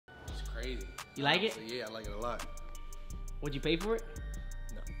crazy. You like it? Yeah, I like it a lot. Would you pay for it?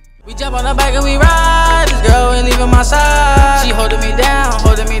 No. We jump on the bike and we ride. This girl ain't leaving my side. She holding me down,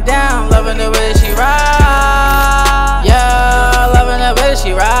 loving the way she ride. Yeah, loving the way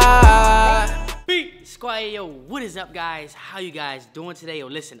she ride. Beat Squad, yo, what is up, guys? How you guys doing today? Yo,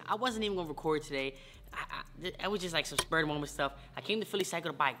 listen, I wasn't even gonna record today. I was just like some spur of the moment stuff. I came to Philly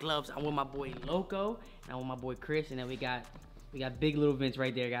Cycle to buy gloves. I'm with my boy Loco and I'm with my boy Chris, and then we got big little Vince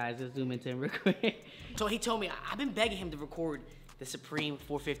right there, guys. Let's zoom into him real quick. So he told me, I've been begging him to record the Supreme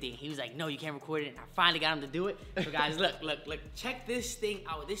 450. He was like, no, you can't record it. And I finally got him to do it. So guys, look, check this thing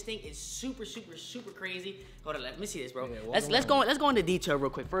out. This thing is super crazy. Hold on, let me see this, bro. Yeah, let's go into detail real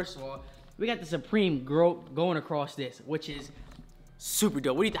quick. First of all, we got the Supreme going across this, which is super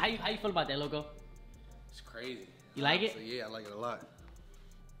dope. What do you how you feel about that, Loco? It's crazy. You like it? Yeah, I like it a lot.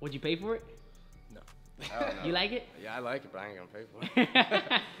 Would you pay for it? No. You like it? Yeah, I like it, but I ain't gonna pay for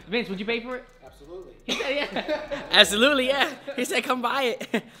it. Vince, would you pay for it? Absolutely. He said, yeah. Absolutely, yeah. He said, come buy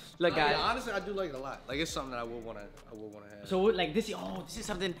it. Look, guys. Yeah, honestly, I do like it a lot. Like, it's something that I would wanna have. So, like, this is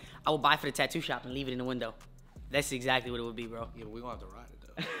something I will buy for the tattoo shop and leave it in the window. That's exactly what it would be, bro. Yeah, but we gonna have to ride it,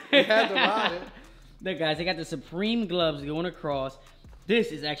 though. We have to ride it. Look, guys, they got the Supreme gloves going across.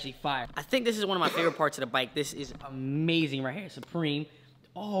 This is actually fire. I think this is one of my favorite parts of the bike. This is amazing right here, Supreme.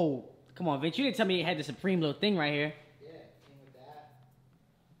 Oh, come on, Vince. You didn't tell me it had the Supreme little thing right here. Yeah, it came with that.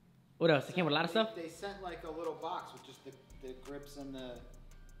 What else? It came with a lot of stuff? They sent like a little box with just the grips and the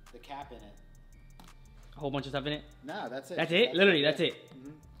cap in it. A whole bunch of stuff in it? No, that's it. That's it? Literally, that's it.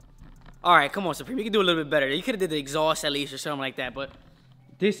 Mm-hmm. All right, come on, Supreme. You can do a little bit better. You could have did the exhaust at least or something like that, but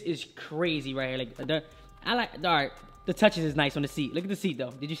this is crazy right here. Like, all right. The touches is nice on the seat. Look at the seat, though.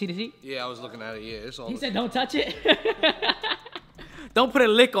 Did you see the seat? Yeah, I was looking at it. Yeah, it's all. He said, "Don't touch it. Don't put a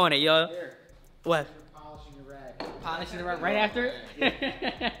lick on it, yo." Here. What? You're polishing your rag. Polishing it right after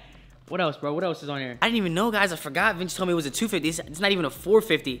it. What else, bro? What else is on here? I didn't even know, guys. I forgot. Vince told me it was a 250. It's not even a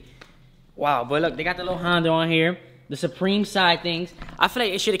 450. Wow, but look, they got the little Honda on here. The Supreme side things. I feel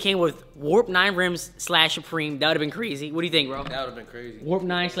like it should have came with Warp 9 rims / Supreme. That would have been crazy. What do you think, bro? That would have been crazy. Warp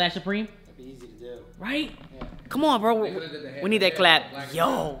 9 / Supreme. That'd be easy to do. Right? Yeah. Come on, bro. We need that clap.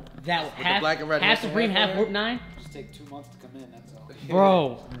 Yo, that half Supreme, half Warp 9. Just take 2 months to come in. That's all.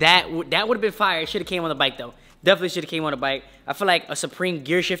 Bro, that would have been fire. It should have came on the bike though. Definitely should have came on the bike. I feel like a Supreme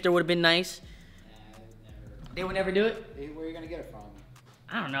gear shifter would have been nice. Nah, They would never do it. where are you gonna get it from?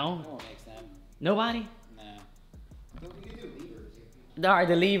 I don't know. No one makes them. Nobody. Nah. You can do levers. All right,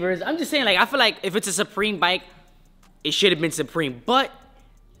 the levers. I'm just saying, like, I feel like if it's a Supreme bike, it should have been Supreme. But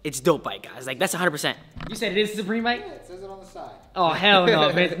it's dope bike, guys. Like, that's 100%. You said it is a Supreme bike? Yeah, it says it on the side. Oh, hell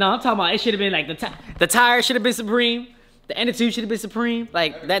no, man. No, I'm talking about it should have been like the tire should have been Supreme. The inner tube should have been Supreme.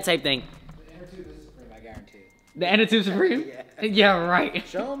 Like, that type thing. The inner tube is Supreme, I guarantee. The inner tube Supreme? Yeah. Yeah, right.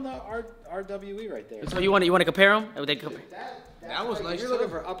 Show them the RWE right there. So you want to compare them? That was nice, If you're too. looking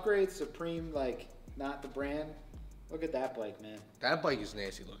for upgrade Supreme, like, not the brand, look at that bike, man. That bike is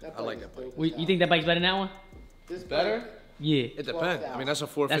nasty looking. I like that bike. You think that bike's better than that one? This Better? bike, Yeah. It depends. I mean, that's a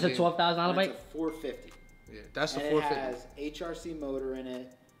 450. That's a $12,000 bike? It's a 450. Yeah, that's a And 450. it has HRC motor in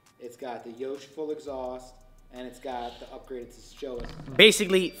it. It's got the Yosh full exhaust, and it's got the upgraded to show us.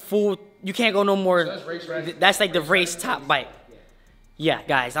 Basically, full. You can't go no more. So that's race. That's like the race top bike. Yeah,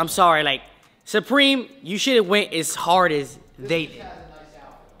 guys, I'm sorry. Like, Supreme, you should have went as hard as they did.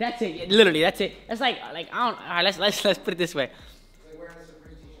 That's it. Literally, that's it. That's like I don't. All right, let's put it this way.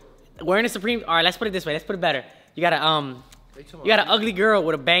 Wearing a Supreme. All right, let's put it this way. Let's put it better. You got an ugly girl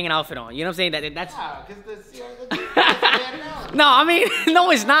with a banging outfit on. You know what I'm saying? That's. No, I mean,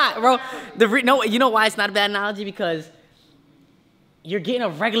 no, it's not, bro. No, you know why it's not a bad analogy? Because you're getting a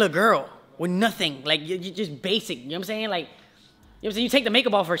regular girl with nothing. Like, you're just basic. You know what I'm saying? Like, you know what I'm saying? You take the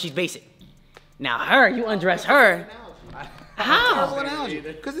makeup off her, she's basic. Now her, you undress her. How?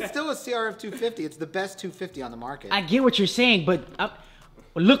 Because it's still a CRF250. It's the best 250 on the market. I get what you're saying, but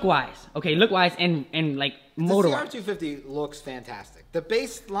look-wise. Okay, look-wise and like, motor-wise. The CRF250 looks fantastic. The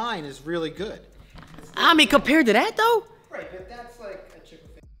base line is really good. I mean, compared to that, though? Right, but that's like a chick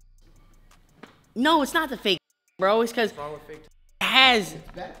with fake. No, it's not the fake, bro. It's because it has...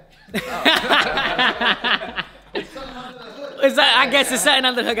 I guess it's something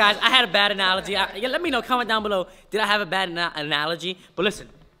under the hood, guys. I had a bad analogy. Let me know, comment down below. Did I have a bad analogy? But listen,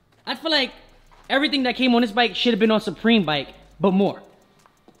 I feel like everything that came on this bike should have been on Supreme bike, but more.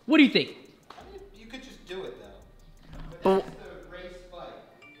 What do you think? I mean, you could just do it, though. But that's the race bike.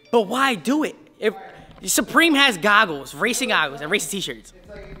 But why do it? If Supreme has goggles, racing goggles, and racing t-shirts. It's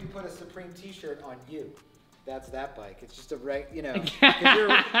like if you put a Supreme t-shirt on you. That's that bike. It's just a you're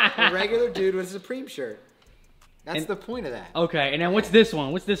a regular dude with a Supreme shirt. That's the point of that. Okay, and then what's this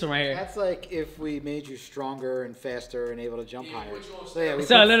one? What's this one right here? That's like if we made you stronger and faster and able to jump higher. So yeah,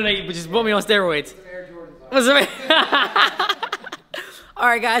 So literally, just put me on steroids. What's up? All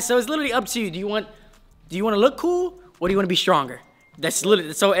right, guys. So it's literally up to you. Do you want to look cool or do you want to be stronger? That's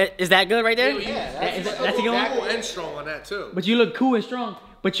literally. So is that good right there? Yeah, that's a good one. Cool and strong on that too. But you look cool and strong.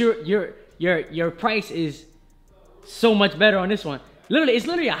 But your price is so much better on this one. Literally, it's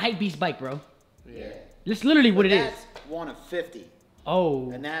literally a hype beast bike, bro. Yeah. That's literally what it is. That's one of 50. Oh.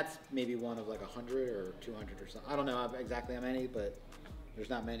 And that's maybe one of like 100 or 200 or something. I don't know exactly how many, but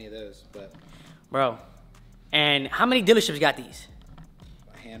there's not many of those. But bro, and how many dealerships got these?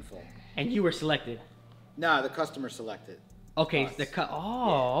 A handful. And you were selected. No, the customer selected. Okay,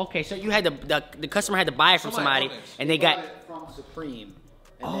 okay. So you had the customer had to buy it from somebody, and they got it from Supreme.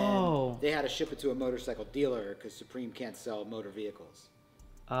 And then they had to ship it to a motorcycle dealer because Supreme can't sell motor vehicles.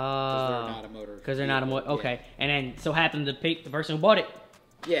 Because they're not a motor. Because they're not a motor. Okay, yeah. And then so happened to pick the person who bought it.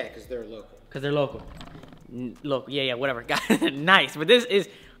 Yeah, because they're local. Because they're local. Local. Yeah, whatever. Nice, but this is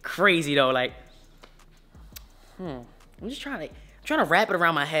crazy though. Like, I'm just trying to wrap it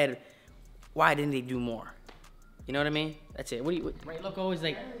around my head. Why didn't they do more? You know what I mean? That's it. Right, loco is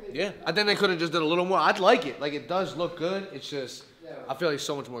like. Yeah, I think they could have just did a little more. I'd like it. Like it does look good. It's just I feel like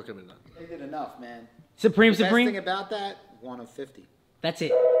so much more could have been done. They did enough, man. Supreme. The best thing about that, 1 of 50. That's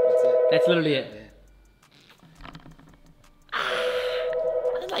it. That's it. That's literally it. Yeah.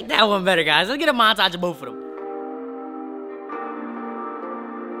 I like that one better, guys. Let's get a montage of both of them.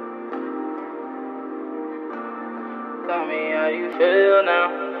 Tell me how you feel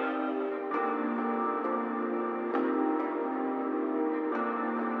now.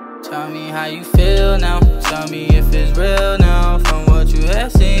 Tell me how you feel now. Tell me if it's real now. From what you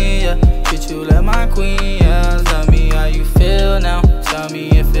have seen, yeah. Treat you like my queen, yeah. Tell me how you feel now. Tell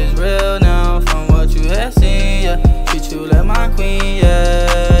me if it's real now. From what you have seen, yeah. Treat you like my queen,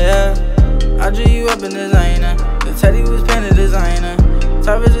 yeah. I drew you up in designer. The teddy was painted designer.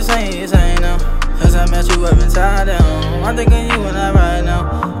 Top is just saying it's ain't now. Cause I met you up inside down. I think of you when I ride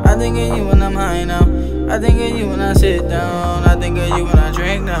now. I think of you when I'm high now. I think of you when I sit down. I think of you when I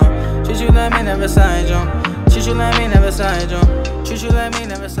drink now. Treat you like me, never side jump. Treat you like me, never side jump. Treat you like me,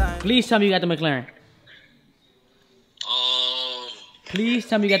 never side. Please tell me you got the McLaren. Please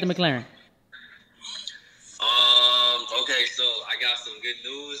tell me you got the McLaren. Okay, so I got some good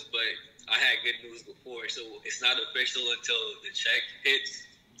news, but I had good news before, so it's not official until the check hits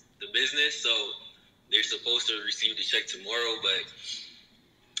the business. So they're supposed to receive the check tomorrow, but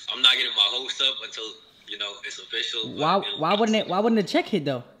I'm not getting my hopes up until it's official. Why wouldn't the check hit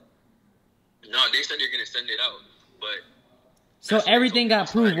though? No, they said they're gonna send it out, but so everything got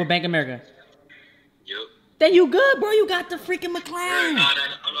approved with Bank of America. Yep. Then you good, bro. You got the freaking McLaren. No,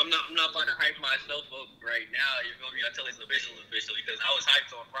 I'm not about to hype myself up right now. You feel me? Until it's official because I was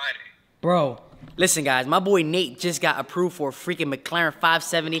hyped on Friday. Bro, listen, guys. My boy Nate just got approved for a freaking McLaren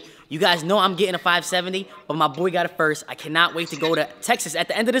 570. You guys know I'm getting a 570, but my boy got it first. I cannot wait to go to Texas at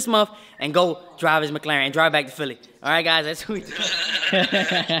the end of this month and go drive his McLaren and drive back to Philly. All right, guys, that's who we do.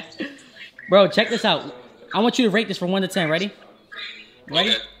 Bro, check this out. I want you to rate this from 1 to 10. Ready?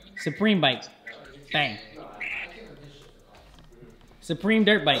 Ready? Okay. Supreme bike. Bang. Supreme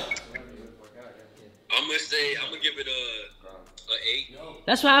dirt bike. I'm gonna give it a 8.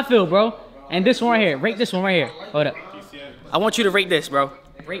 That's how I feel, bro. And this one right here. Rate this one right here. Hold up. I want you to rate this, bro.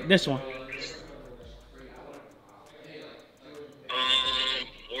 Rate this one.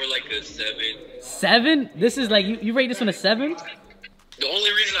 More like a 7. 7? This is like you rate this one a 7? The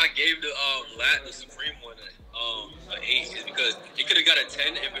only reason I gave the Supreme one an 8 is because it could have got a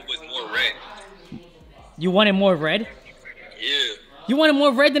 10 if it was more red. You wanted more red? Yeah. You wanted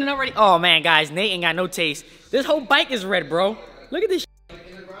more red than it already? Oh man, guys, Nate ain't got no taste. This whole bike is red, bro. Look at this.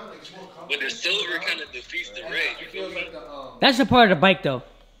 But the silver kind of defeats the red. You feel me? That's a part of the bike, though.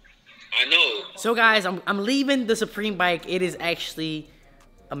 I know. So guys, I'm leaving the Supreme bike. It is actually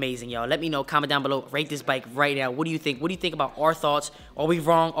amazing, y'all. Let me know. Comment down below. Rate this bike right now. What do you think? What do you think about our thoughts? Are we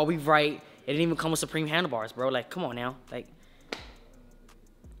wrong? Are we right? It didn't even come with Supreme handlebars, bro. Like, come on now. Like,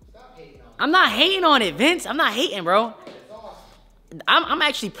 I'm not hating on it, Vince. I'm not hating, bro. I'm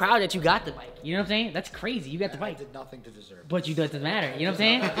actually proud that you got the bike. You know what I'm saying? That's crazy. You got the bike. I did nothing to deserve it. But you doesn't matter. You know what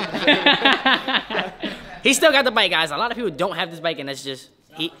I'm saying? He still got the bike, guys. A lot of people don't have this bike, and that's just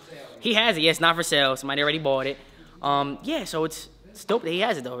he has it. Yeah, it's not for sale. Somebody already bought it. Yeah, so it's dope that he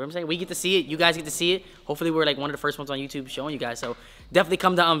has it, though. You know what I'm saying? We get to see it. You guys get to see it. Hopefully, we're like one of the first ones on YouTube showing you guys. So definitely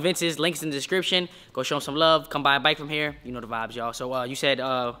come to Vince's. Links in the description. Go show him some love. Come buy a bike from here. You know the vibes, y'all. So you said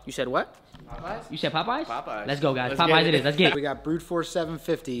what? Popeyes? You said Popeyes? Popeyes. Let's go, guys. Let's Popeyes it is. Let's get it. We got Brute Force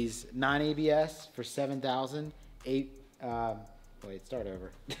 750s, 9 ABS for $7,000, 8. Wait, start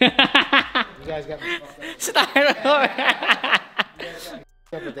over. You guys got me fucked up. Start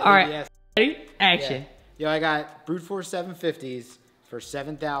over. All right. Ready? Action. Yeah. Yo, I got brute force 750s for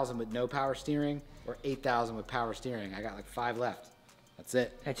 7,000 with no power steering, or 8,000 with power steering. I got like 5 left. That's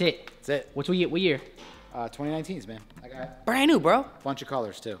it. That's it. That's it. What year? 2019s, man. I got brand new, bro. a bunch of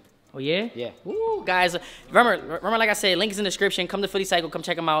colors too. Oh yeah? Yeah. Ooh, guys, remember, like I said, link is in the description. Come to Philly Cycle, come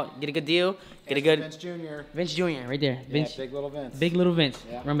check them out. Get a good deal. Get a good Vince Jr. Vince Jr. right there. Vince. Yeah, big little Vince. Big little Vince.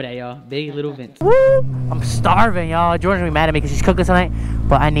 Yeah. Remember that, y'all. Big little Vince. Woo! I'm starving, y'all. Jordan's gonna be mad at me because she's cooking tonight,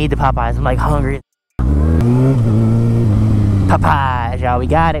 but I need the Popeyes. I'm like hungry. Popeyes, y'all. We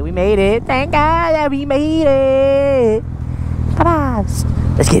got it. We made it. Thank God that we made it. Popeyes.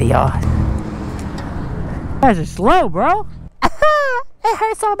 Let's get it, y'all. You guys are slow, bro. It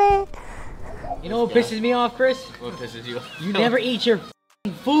hurts so bad. You know what pisses me off, Chris? What pisses you off? You never eat your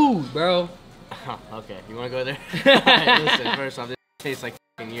food, bro. Okay, you wanna go there? Right, listen, first off, this tastes like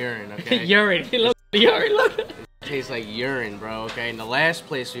urine, okay? Urine. Look, urine, look. It tastes like urine, bro, okay? And the last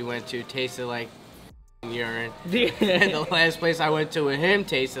place we went to tasted like urine. And the last place I went to with him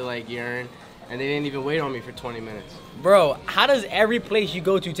tasted like urine. And they didn't even wait on me for 20 minutes. Bro, how does every place you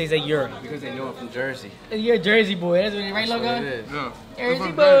go to taste like urine? Because they know I'm from Jersey. You're a Jersey boy. That's what it right, That's logo? what it is. Yeah.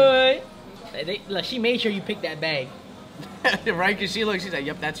 Jersey boy. Look, she made sure you picked that bag. Right? Because she's like,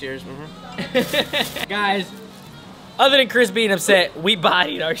 yep, that's yours. Mm-hmm. Guys, other than Chris being upset, we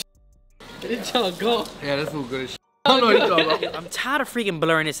bodied our shit. Didn't y'all go? Yeah, this food good as shit. I don't know what you're talking about. I'm tired of freaking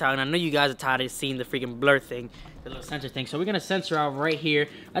blurring this out, and I know you guys are tired of seeing the freaking blur thing, the little censor thing. So we're gonna censor out right here.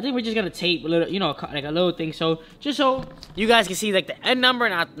 I think we're just gonna tape a little, you know, like a little thing, so just so you guys can see like the end number,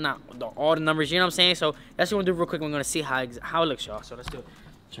 not all the numbers. You know what I'm saying? So that's what we're gonna do real quick. We're gonna see how it looks, y'all. So let's do it.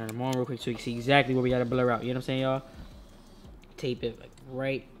 Turn them on real quick so you can see exactly where we gotta blur out. You know what I'm saying, y'all? Tape it like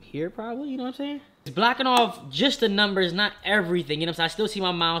right here, probably. You know what I'm saying? It's blocking off just the numbers, not everything. You know what I'm saying? I still see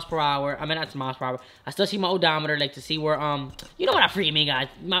my miles per hour. I mean, not miles per hour. I still see my odometer, like to see where, you know what I freaking mean, guys.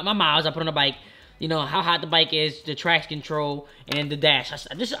 My miles I put on the bike. You know, how hot the bike is, the traction control, and the dash.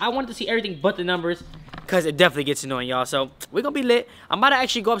 I wanted to see everything but the numbers, because it definitely gets annoying, y'all. So, we're going to be lit. I'm about to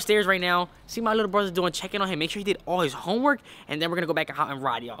actually go upstairs right now, see my little brother doing, checking on him, make sure he did all his homework, and then we're going to go back out and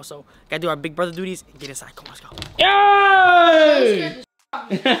ride, y'all. So, got to do our big brother duties and get inside. Come on, let's go. Yay!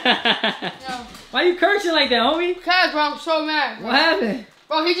 Why you cursing like that, homie? Cause, bro, I'm so mad. Bro. What happened?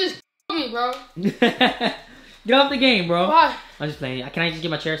 Bro, he just me, bro. Get off the game, bro. Why? I'm just playing. Can I just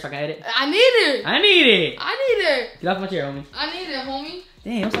get my chair so I can edit? I need it. I need it. I need it. Get off my chair, homie. I need it, homie.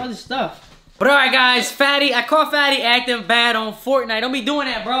 Damn, what's all this stuff? But alright, guys, Fatty, I caught Fatty acting bad on Fortnite. Don't be doing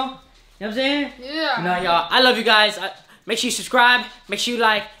that, bro. You know what I'm saying? Yeah. You know, y'all, I love you guys. Make sure you subscribe. Make sure you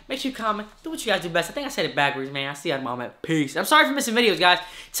like. Make sure you comment. Do what you guys do best. I think I said it backwards, man. I see you at the moment. Peace. I'm sorry for missing videos, guys.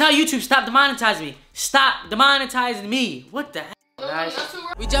 Tell YouTube, stop demonetizing me. Stop demonetizing me. What the heck, guys?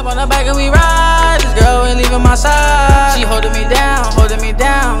 We jump on the bike and we ride. This girl ain't leaving my side.